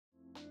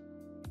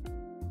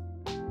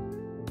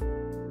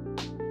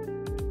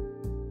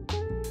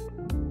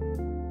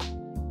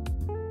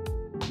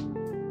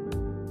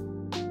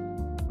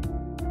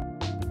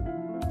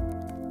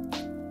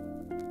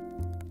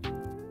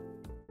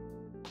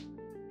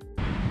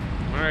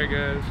Alright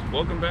guys,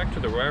 welcome back to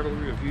the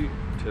Rivalry of Heat.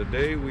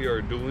 Today we are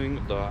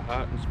doing the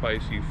hot and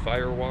spicy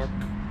firewalk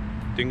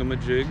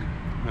thingamajig.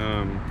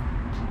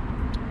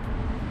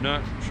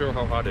 Not sure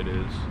how hot it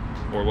is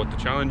or what the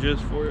challenge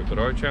is for it, but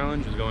our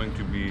challenge is going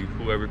to be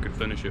whoever could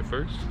finish it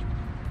first,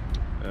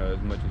 as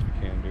much as we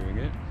can doing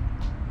it.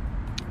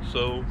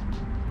 So,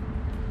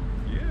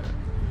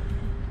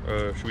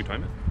 yeah. Should we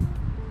time it?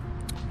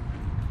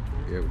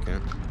 Yeah, we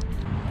can.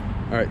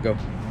 Alright, go.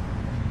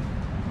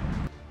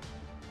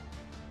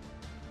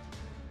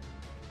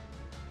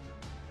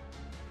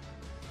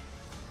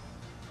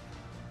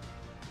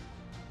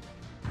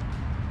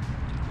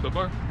 So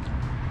far,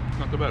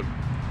 not too bad.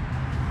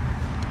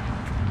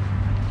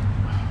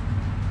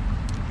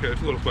 Okay,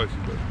 it's a little spicy,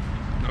 but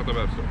not that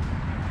bad still.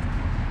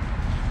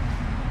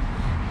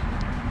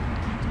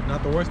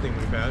 Not the worst thing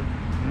we've had.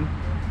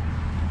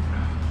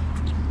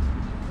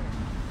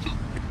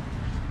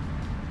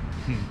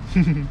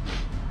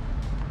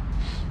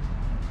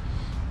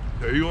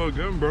 There you go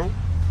again, bro.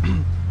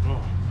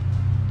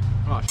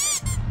 Oh,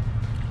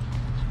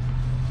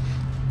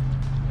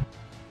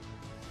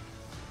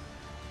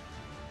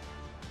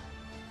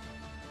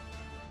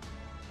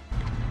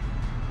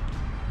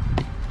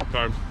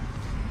 Time.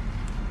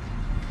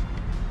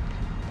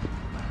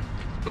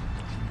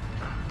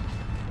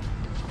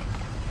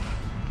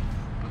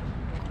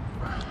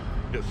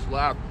 Get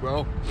slapped,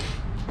 bro.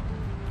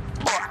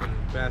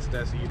 fast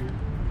ass eater.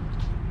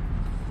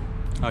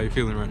 How you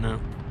feeling right now?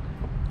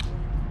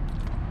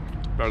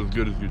 About as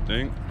good as you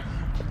think.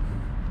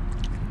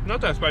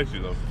 Not that spicy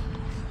though.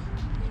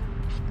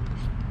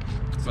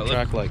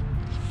 Track like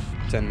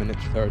 10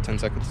 minutes or 10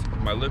 seconds.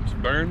 My lips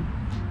burn.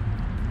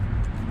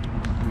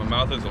 My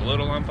mouth is a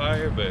little on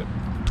fire, but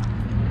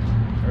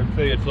I'd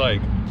say it's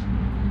like,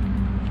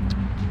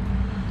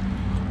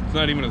 it's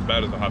not even as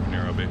bad as a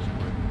habanero, basically.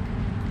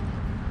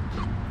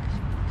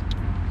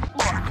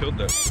 Killed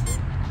that.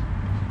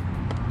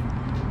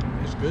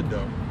 It's good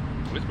though.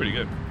 It's pretty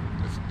good.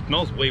 It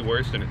smells way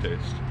worse than it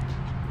tastes.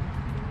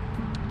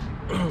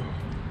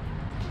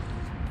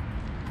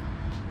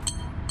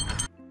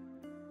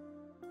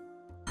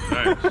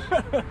 Nice.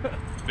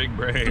 Big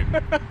brain.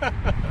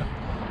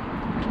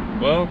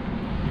 Well,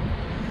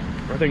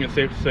 I think it's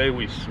safe to say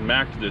we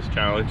smacked this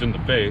challenge in the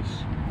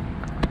face.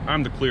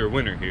 I'm the clear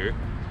winner here.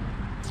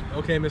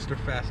 Okay, Mr.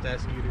 Fast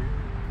Ass Eater.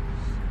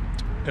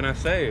 Can I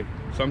say,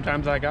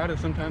 sometimes I got it,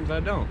 sometimes I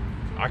don't.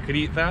 I could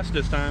eat fast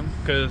this time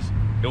because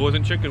it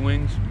wasn't chicken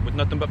wings with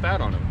nothing but fat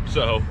on them.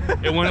 So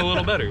it went a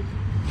little better.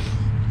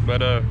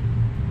 But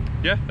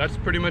yeah, that's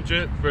pretty much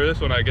it for this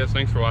one, I guess.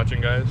 Thanks for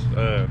watching, guys.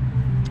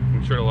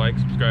 Make sure to like,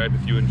 subscribe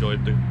if you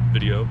enjoyed the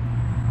video.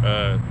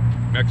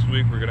 Next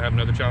week we're gonna have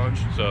another challenge,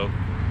 so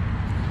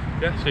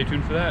yeah, stay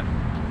tuned for that.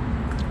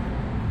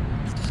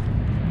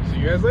 See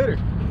you guys later.